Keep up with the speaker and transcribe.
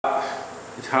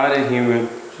It's hot and humid,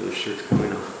 so the shirt's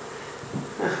coming off.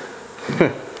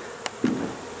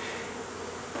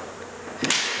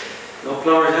 No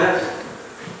flowers yet?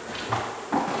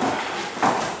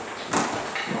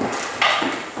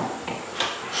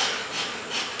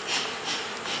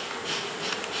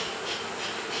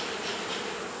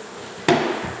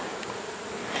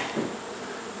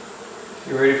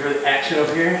 You ready for the action up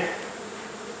here?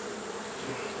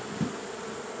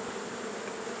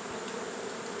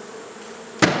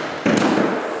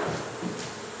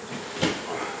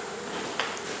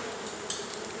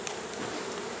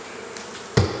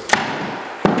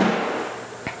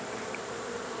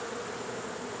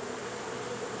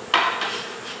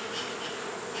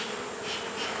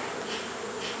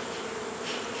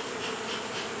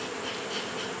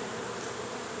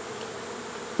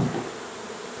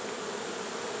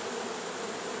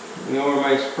 You know where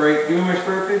my spray, do you know where my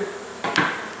spray pig?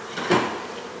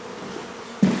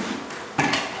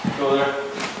 Go there.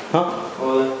 Huh? Go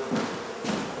there.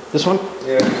 This one?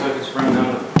 Yeah, so I can spray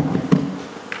down.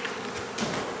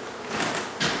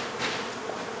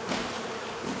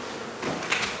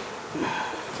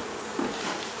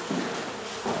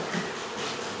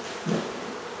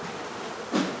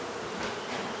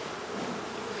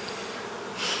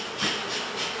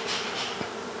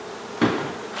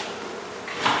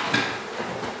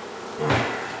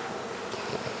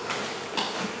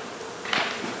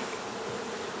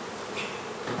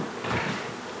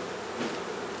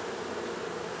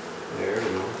 There we go.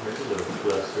 There's a little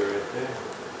cluster right there.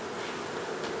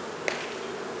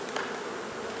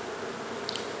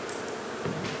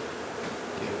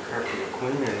 Get a carpet of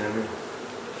queen in there.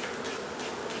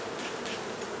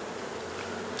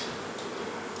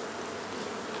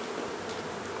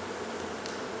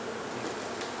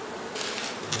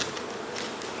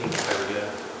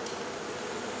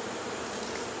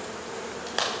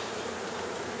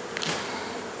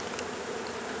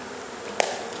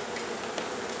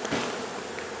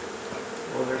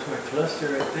 Well, there's my cluster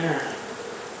right there.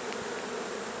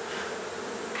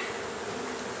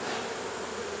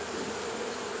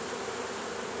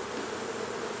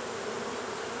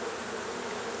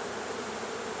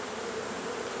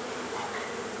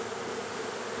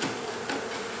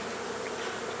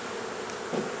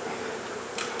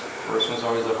 First one's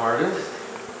always the hardest.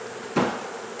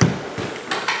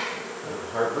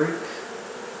 Heartbreak.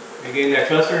 You getting that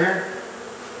cluster here?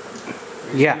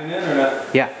 Are you zooming in or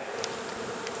not? Yeah.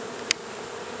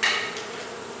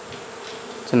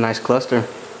 It's a nice cluster. Let's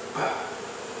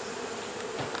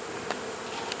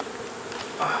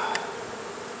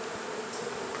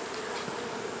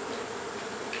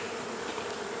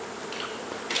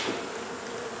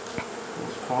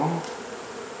palm.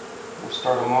 We'll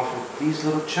start them off with these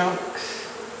little chunks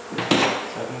so I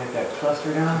can get that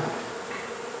cluster down.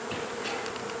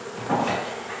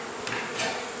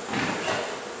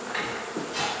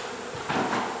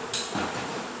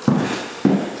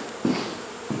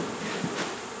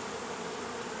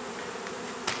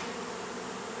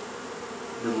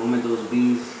 The moment those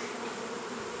bees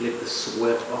get the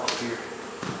sweat off here.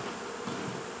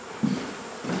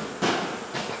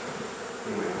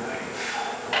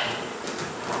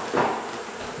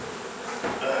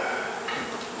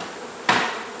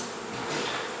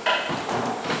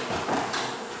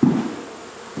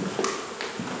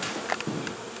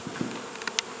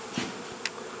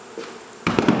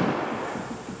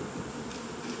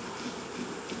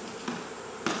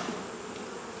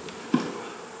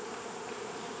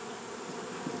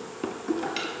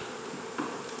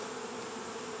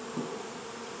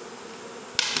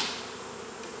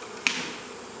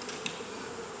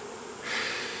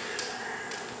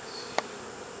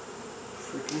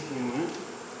 Freaking humid.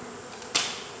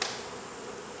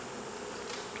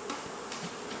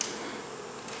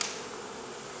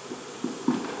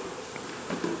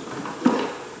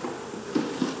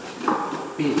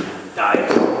 Being on a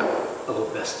diet of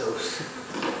asbestos.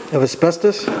 Of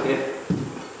asbestos? Yeah.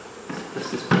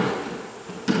 This is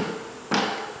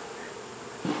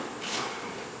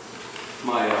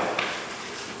my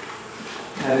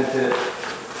added to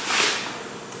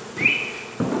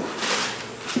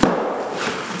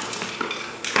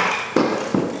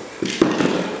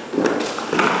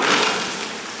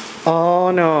Oh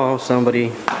no,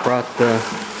 somebody brought the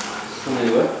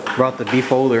beef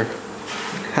folder.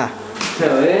 Ha.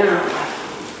 Hell yeah.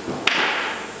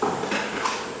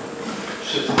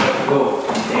 Shit's about to go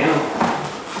down.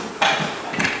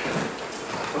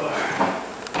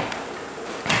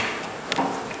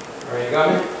 Alright, you got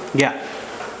me? Yeah.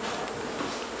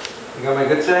 You got my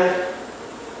good side?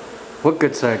 What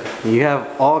good side? You have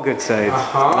all good sides.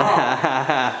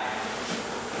 Uh-huh.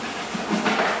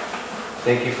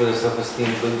 Thank you for the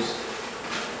self-esteem boost.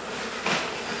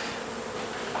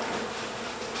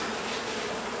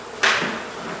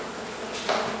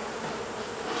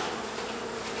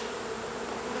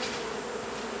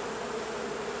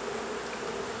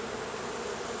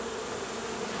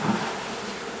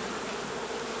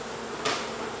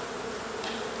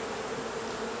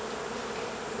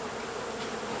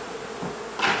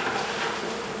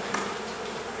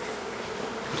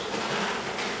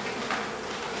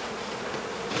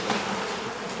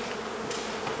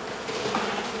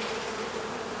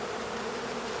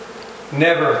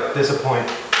 Never disappoint.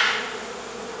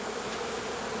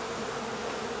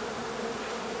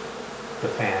 The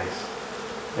fans,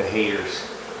 the haters.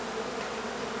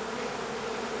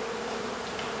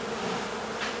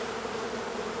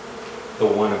 The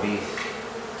wannabes.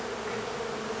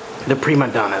 The prima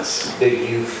donnas. The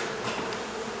youth.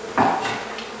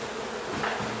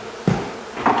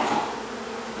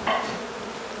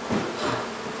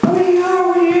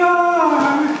 We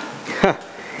are.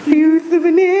 Youth of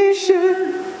a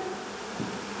nation.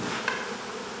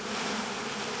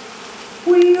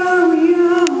 We are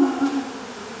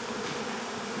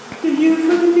the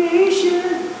youth of the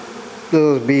nation.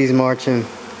 Those bees marching.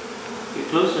 Get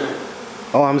closer.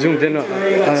 Oh, I'm zoomed in. You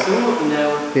got zoom up and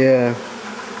down. Yeah.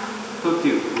 Hooked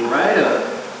you right up.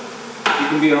 You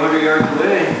can be 100 yards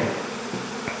away.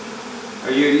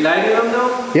 Are you lighting them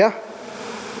though? Yeah.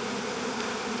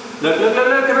 Look, look, look,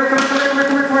 look. Come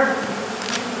here.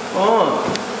 Oh.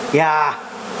 Yeah.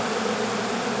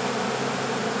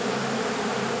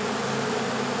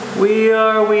 We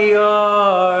are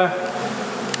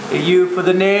the youth for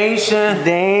the nation.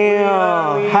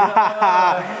 Damn.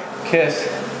 Kiss.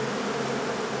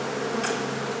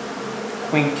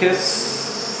 Queen kiss.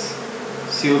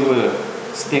 Sealed with a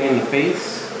sting in the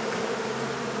face.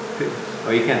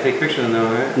 Oh, you can't take pictures of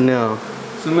them, right? No.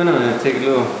 Zoom in on it, take a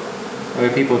little. Why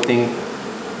people think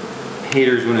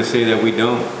haters want to say that we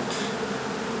don't.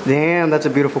 Damn, that's a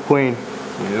beautiful queen.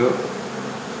 Yep.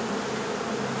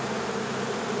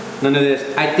 None of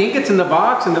this. I think it's in the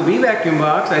box, in the bee vacuum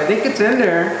box. I think it's in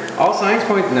there. All signs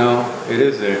point. No, it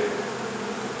is there.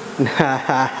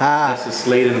 That's a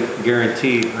Slayton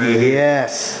guarantee. Right here.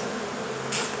 Yes.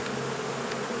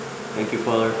 Thank you,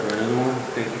 Father, for another one.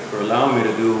 Thank you for allowing me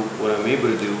to do what I'm able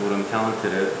to do, what I'm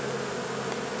talented at.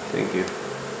 Thank you.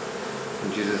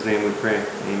 In Jesus' name we pray.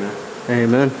 Amen.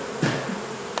 Amen.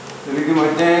 Let me do my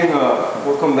thing.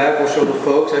 We'll come back. We'll show the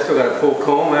folks. I still got to pull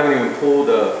comb. I haven't even pulled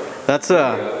That's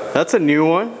a new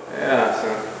one. Yeah, so,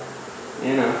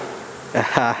 you know.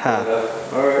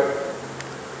 All right.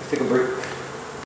 Let's take a break.